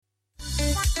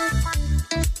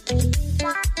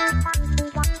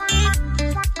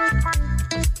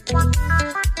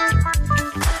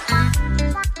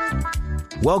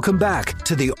Welcome back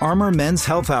to the Armor Men's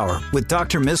Health Hour with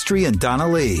Dr. Mystery and Donna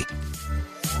Lee.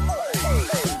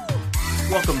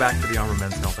 Welcome back to the Armor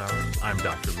Men's Health Hour. I'm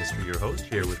Dr. Mystery, your host,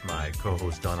 here with my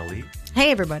co-host Donna Lee.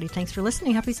 Hey, everybody. Thanks for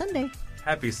listening. Happy Sunday.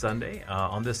 Happy Sunday.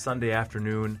 On this Sunday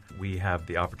afternoon, we have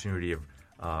the opportunity of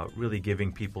really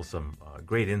giving people some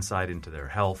great insight into their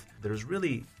health. There's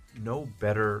really no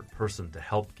better person to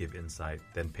help give insight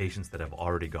than patients that have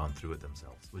already gone through it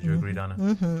themselves. Would you agree, Donna?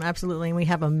 Mm-hmm, absolutely. And we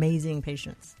have amazing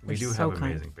patients. We do have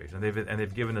amazing patients. And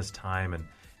they've given us time, and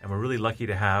we're really lucky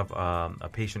to have a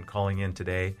patient calling in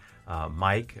today,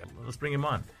 Mike. Let's bring him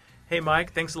on. Hey,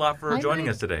 Mike, thanks a lot for joining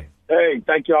us today. Hey,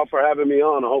 thank you all for having me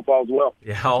on. I hope all's well.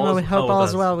 Yeah, we hope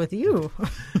all's well with you.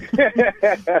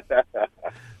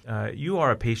 You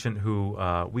are a patient who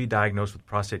we diagnosed with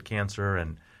prostate cancer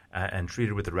and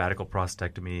treated with a radical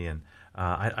prostatectomy. And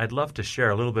I'd love to share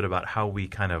a little bit about how we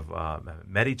kind of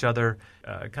met each other,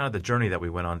 kind of the journey that we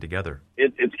went on together.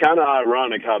 It's kind of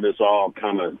ironic how this all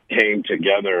kind of came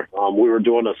together. We were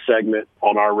doing a segment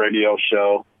on our radio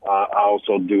show. I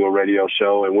also do a radio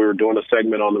show, and we were doing a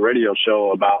segment on the radio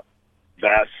show about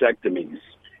vasectomies.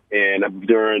 And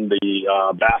during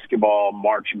the basketball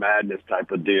March Madness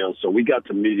type of deal. So we got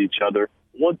to meet each other.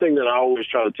 One thing that I always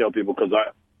try to tell people, because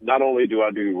not only do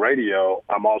I do radio,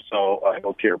 I'm also a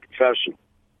healthcare professional.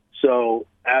 So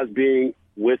as being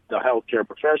with the healthcare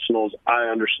professionals, I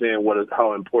understand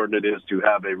how important it is to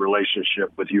have a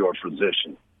relationship with your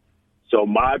physician. So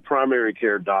my primary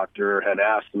care doctor had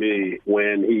asked me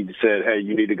when he said, hey,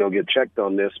 you need to go get checked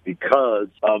on this because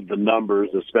of the numbers,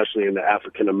 especially in the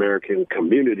African-American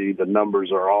community. The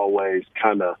numbers are always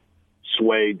kind of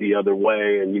swayed the other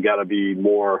way, and you got to be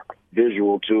more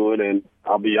visual to it. And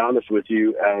I'll be honest with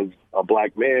you, as a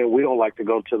black man, we don't like to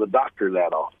go to the doctor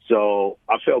that often. So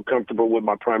I felt comfortable with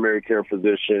my primary care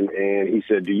physician, and he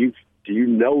said, do you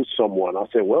know someone? I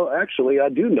said, well, actually, I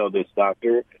do know this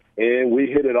doctor. And we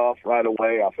hit it off right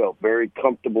away. I felt very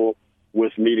comfortable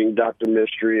with meeting Dr.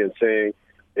 Mystery and saying,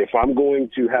 if I'm going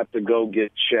to have to go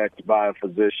get checked by a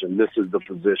physician, this is the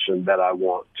physician that I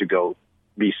want to go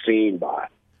be seen by.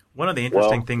 One of the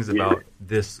interesting things about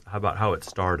this, about how it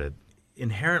started,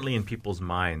 inherently in people's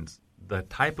minds, the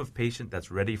type of patient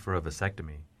that's ready for a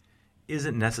vasectomy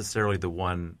isn't necessarily the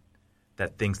one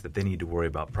that thinks that they need to worry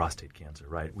about prostate cancer,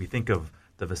 right? We think of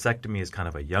the vasectomy is kind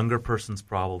of a younger person's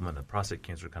problem and the prostate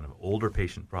cancer kind of an older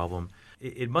patient problem.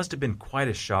 It must have been quite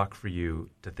a shock for you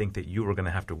to think that you were going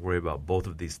to have to worry about both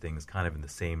of these things kind of in the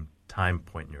same time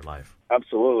point in your life.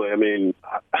 Absolutely. I mean,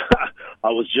 I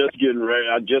was just getting ready.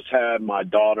 I just had my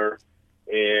daughter,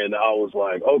 and I was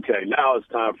like, okay, now it's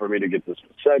time for me to get this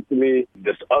vasectomy.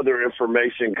 This other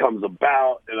information comes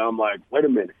about, and I'm like, wait a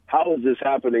minute, how is this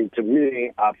happening to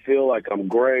me? I feel like I'm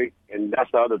great, and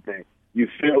that's the other thing. You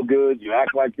feel good. You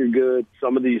act like you're good.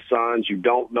 Some of these signs you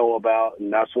don't know about.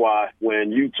 And that's why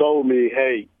when you told me,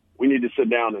 hey, we need to sit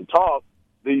down and talk,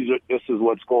 this is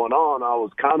what's going on, I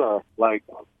was kind of like,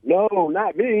 no,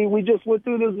 not me. We just went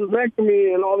through this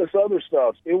vasectomy and all this other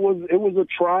stuff. It was a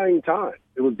trying time.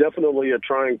 It was definitely a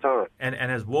trying time. And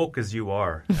as woke as you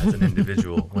are as an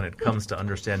individual when it comes to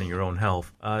understanding your own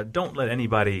health, don't let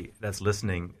anybody that's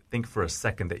listening think for a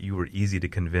second that you were easy to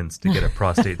convince to get a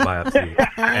prostate biopsy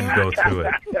and go through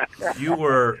it. You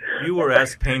were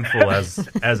as painful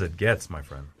as it gets, my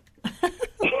friend.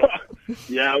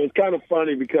 Yeah, it was kind of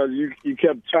funny because you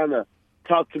kept trying to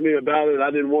talk to me about it. I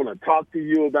didn't want to talk to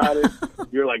you about it.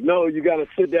 You're like, no, you got to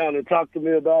sit down and talk to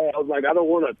me about it. I was like, I don't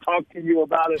want to talk to you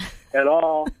about it at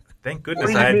all. Thank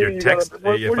goodness I had your text.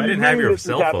 If I didn't have your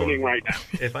cell phone, right now?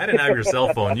 If I didn't have your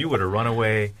cell phone, you would have run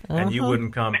away and you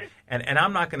wouldn't come. And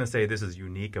I'm not going to say this is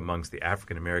unique amongst the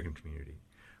African American community,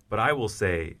 but I will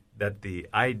say that the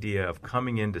idea of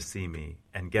coming in to see me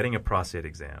and getting a prostate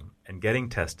exam and getting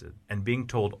tested and being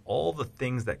told all the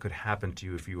things that could happen to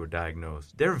you if you were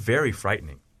diagnosed, they're very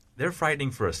frightening. They're frightening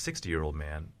for a 60-year-old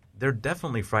man. They're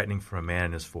definitely frightening for a man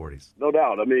in his 40s. No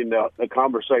doubt. I mean, the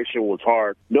conversation was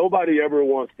hard. Nobody ever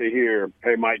wants to hear,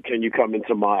 hey, Mike, can you come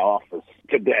into my office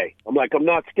today? I'm like, I'm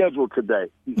not scheduled today.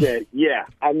 He said, yeah,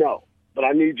 I know, but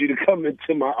I need you to come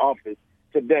into my office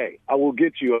today. I will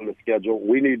get you on the schedule.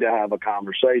 We need to have a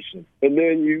conversation. And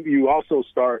then you also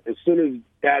start, as soon as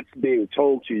that's being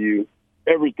told to you,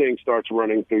 everything starts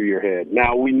running through your head.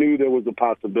 Now, we knew there was a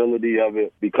possibility of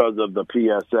it because of the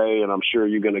PSA, and I'm sure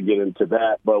you're going to get into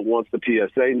that. But once the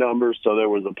PSA numbers, so there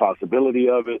was a possibility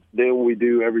of it, then we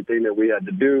do everything that we had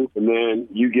to do. And then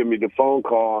you give me the phone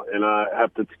call, and I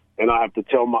have to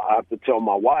tell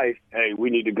my wife, hey, we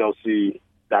need to go see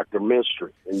Dr.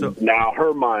 Mystery. And so, now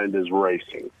her mind is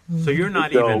racing. So you're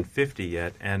not even 50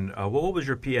 yet. And what was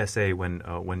your PSA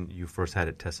when you first had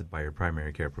it tested by your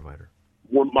primary care provider?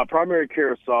 when my primary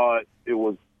care saw it, it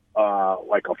was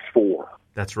like a 4.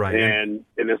 That's right. And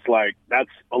it's like, that's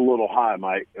a little high,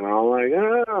 Mike. And I'm like,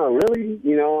 oh, really?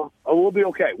 We'll be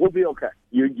okay. We'll be okay.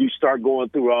 You start going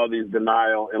through all these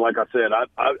denial. And like I said,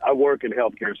 I work in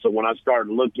healthcare. So when I start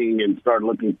looking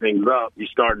things up, you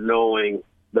start knowing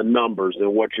the numbers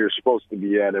and what you're supposed to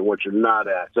be at and what you're not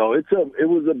at. So it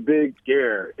was a big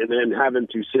scare. And then having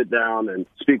to sit down and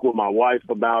speak with my wife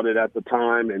about it at the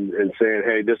time and saying,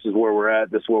 hey, this is where we're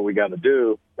at. This is what we got to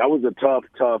do. That was a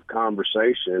tough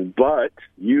conversation. But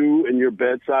you and your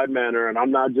bedside manner, and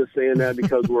I'm not just saying that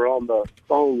because we're on the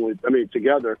phone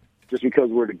together, just because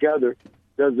we're together,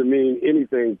 doesn't mean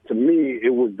anything to me.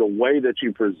 It was the way that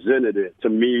you presented it to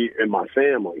me and my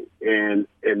family, and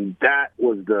that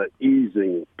was the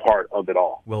easing part of it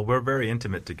all. Well, we're very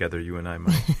intimate together, you and I,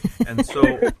 Mike, and so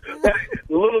a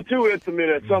little too intimate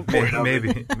at some point.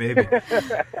 Maybe.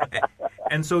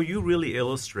 And so you really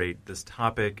illustrate this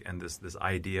topic and this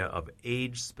idea of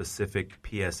age-specific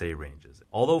PSA ranges.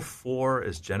 Although 4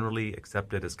 is generally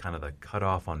accepted as kind of the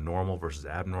cutoff on normal versus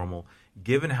abnormal,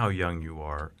 given how young you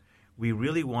are, we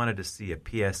really wanted to see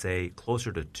a PSA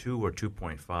closer to 2 or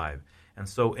 2.5. And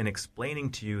so in explaining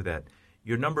to you that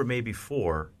your number may be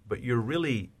 4, but you're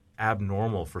really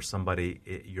abnormal for somebody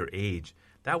your age,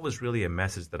 that was really a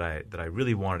message that I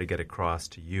really wanted to get across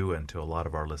to you and to a lot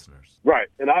of our listeners. Right.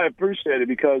 And I appreciate it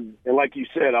because, and like you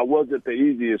said, I wasn't the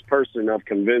easiest person of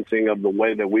convincing of the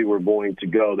way that we were going to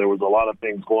go. There was a lot of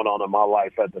things going on in my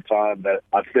life at the time that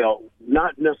I felt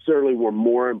not necessarily were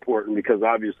more important because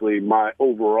obviously my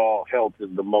overall health is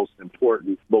the most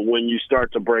important. But when you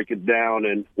start to break it down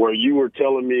and where you were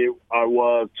telling me I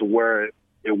was to where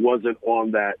it wasn't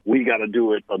on that we got to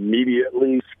do it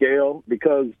immediately scale,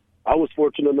 because I was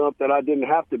fortunate enough that I didn't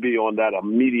have to be on that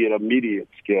immediate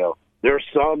scale. There's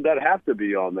some that have to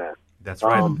be on that. That's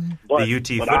right. The UT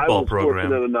football program. I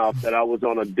was fortunate enough that I was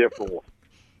on a different one.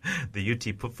 The UT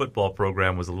football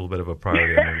program was a little bit of a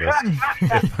priority on your list,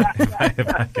 if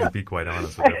I can be quite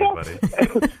honest with everybody.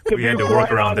 We had to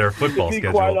work around their football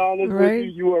schedule. To be quite honest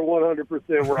with you are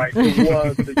 100% right. It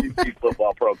was the UT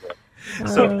football program.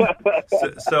 So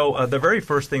the very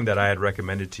first thing that I had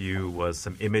recommended to you was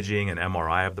some imaging and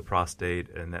MRI of the prostate,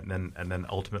 and then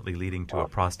ultimately leading to a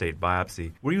prostate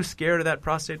biopsy. Were you scared of that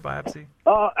prostate biopsy?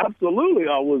 Absolutely.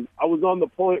 I was on the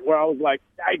point where I was like,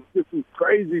 "Yikes, this is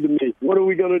crazy to me. What are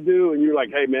we going to do?" And you're like,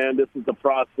 "Hey, man, this is the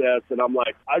process." And I'm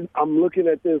like, I'm looking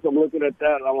at this, I'm looking at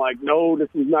that, and I'm like, "No, this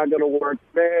is not going to work,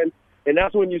 man." And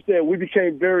that's when you said we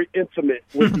became very intimate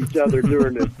with each other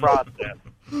during this process.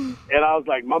 And I was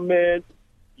like, my man,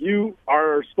 you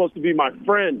are supposed to be my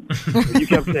friend. And you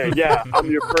kept saying, yeah, I'm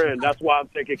your friend. That's why I'm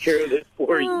taking care of this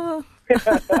for you.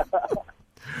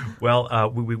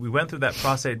 Well, we went through that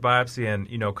prostate biopsy, and,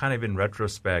 kind of in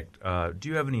retrospect, do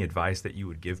you have any advice that you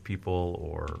would give people,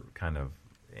 or kind of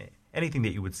anything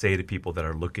that you would say to people that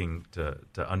are looking to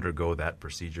undergo that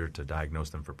procedure to diagnose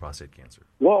them for prostate cancer?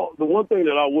 Well, the one thing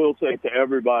that I will say to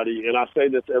everybody, and I say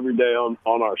this every day on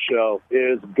our show,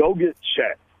 is go get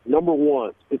checked. Number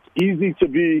one, it's easy to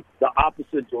be the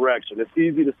opposite direction. It's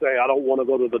easy to say, I don't want to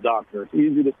go to the doctor. It's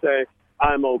easy to say,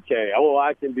 I'm okay. Oh,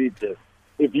 I can beat this.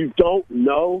 If you don't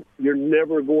know, you're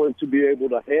never going to be able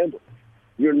to handle it.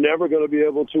 You're never going to be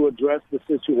able to address the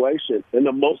situation. And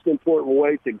the most important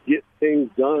way to get things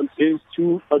done is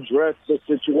to address the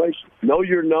situation. Know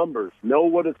your numbers. Know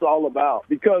what it's all about.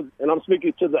 Because, and I'm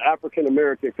speaking to the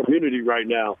African-American community right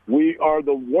now, we are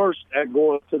the worst at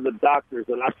going to the doctors.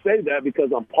 And I say that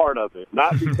because I'm part of it,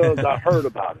 not because I heard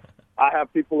about it. I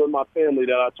have people in my family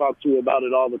that I talk to about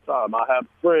it all the time. I have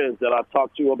friends that I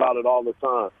talk to about it all the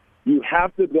time. You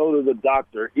have to go to the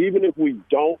doctor. Even if we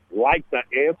don't like the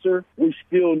answer, we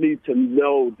still need to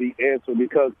know the answer,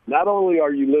 because not only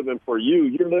are you living for you,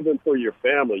 you're living for your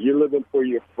family, you're living for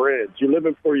your friends, you're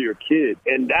living for your kids.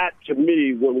 And that, to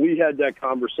me, when we had that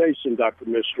conversation, Dr.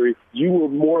 Mystery, you were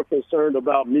more concerned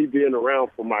about me being around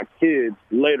for my kids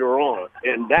later on.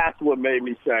 And that's what made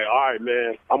me say, all right,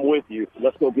 man, I'm with you.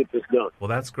 Let's go get this done. Well,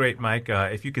 that's great, Mike.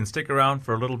 If you can stick around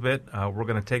for a little bit, we're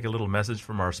going to take a little message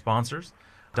from our sponsors.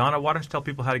 Donna, why don't you tell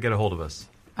people how to get a hold of us?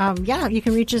 You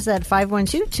can reach us at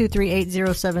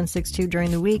 512-238-0762 during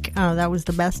the week. That was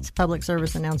the best public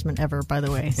service announcement ever, by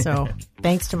the way. So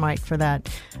thanks to Mike for that.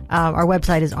 Our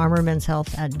website is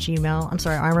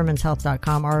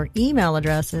armormenshealth.com. Our email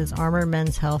address is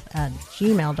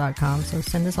armormenshealth@gmail.com. So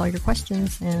send us all your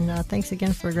questions. And thanks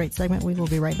again for a great segment. We will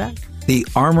be right back. The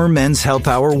Armor Men's Health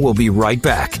Hour will be right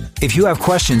back. If you have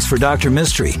questions for Dr.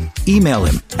 Mystery, email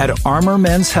him at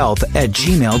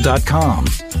armormenshealth@gmail.com.